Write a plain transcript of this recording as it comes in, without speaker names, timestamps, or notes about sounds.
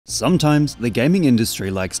Sometimes the gaming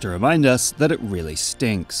industry likes to remind us that it really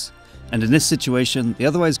stinks. And in this situation, the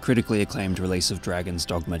otherwise critically acclaimed release of Dragon's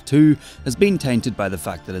Dogma 2 has been tainted by the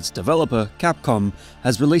fact that its developer, Capcom,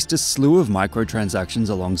 has released a slew of microtransactions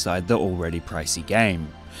alongside the already pricey game.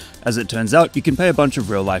 As it turns out, you can pay a bunch of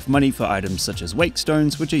real-life money for items such as wake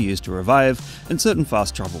stones, which are used to revive, and certain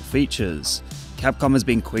fast travel features. Capcom has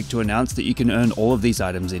been quick to announce that you can earn all of these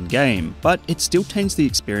items in-game, but it still taints the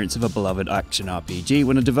experience of a beloved action RPG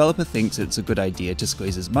when a developer thinks it's a good idea to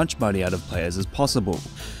squeeze as much money out of players as possible.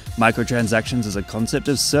 Microtransactions as a concept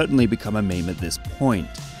have certainly become a meme at this point.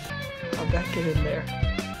 How'd that get in there?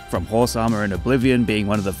 From Horse Armor and Oblivion being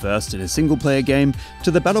one of the first in a single-player game,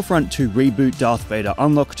 to the Battlefront 2 reboot Darth Vader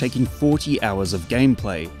unlock taking 40 hours of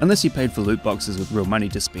gameplay, unless you paid for loot boxes with real money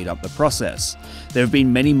to speed up the process. There have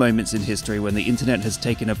been many moments in history when the internet has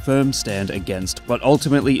taken a firm stand against what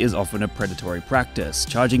ultimately is often a predatory practice,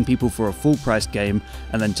 charging people for a full-priced game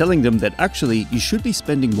and then telling them that actually you should be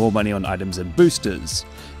spending more money on items and boosters.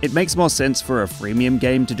 It makes more sense for a freemium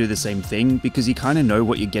game to do the same thing because you kinda know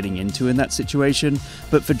what you're getting into in that situation,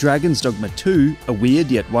 but for Dragon's Dogma 2, a weird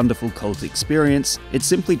yet wonderful cult experience, it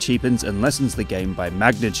simply cheapens and lessens the game by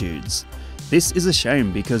magnitudes. This is a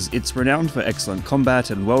shame because it's renowned for excellent combat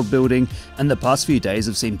and world building, and the past few days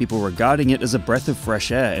have seen people regarding it as a breath of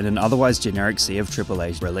fresh air in an otherwise generic sea of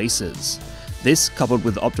AAA releases. This, coupled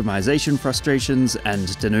with optimization frustrations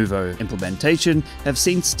and de novo implementation, have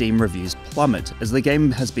seen Steam reviews plummet as the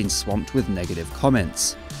game has been swamped with negative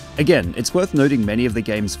comments. Again, it's worth noting many of the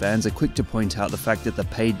game's fans are quick to point out the fact that the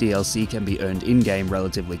paid DLC can be earned in-game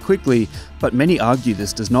relatively quickly, but many argue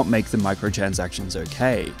this does not make the microtransactions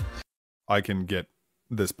okay. I can get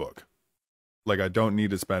this book. Like, I don't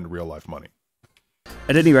need to spend real-life money.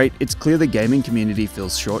 At any rate, it's clear the gaming community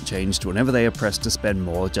feels shortchanged whenever they are pressed to spend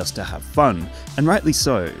more just to have fun, and rightly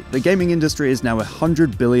so. The gaming industry is now a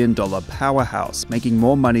 $100 billion powerhouse, making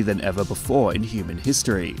more money than ever before in human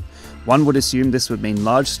history. One would assume this would mean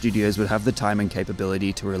large studios would have the time and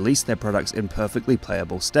capability to release their products in perfectly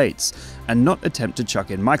playable states, and not attempt to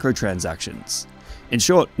chuck in microtransactions. In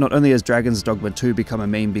short, not only has Dragon's Dogma 2 become a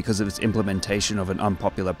meme because of its implementation of an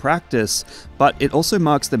unpopular practice, but it also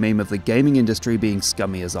marks the meme of the gaming industry being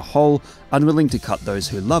scummy as a whole, unwilling to cut those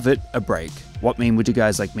who love it a break. What meme would you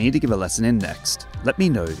guys like me to give a lesson in next? Let me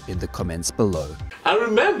know in the comments below. And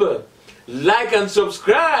remember, like and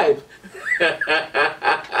subscribe!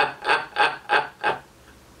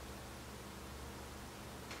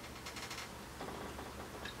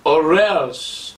 Or else...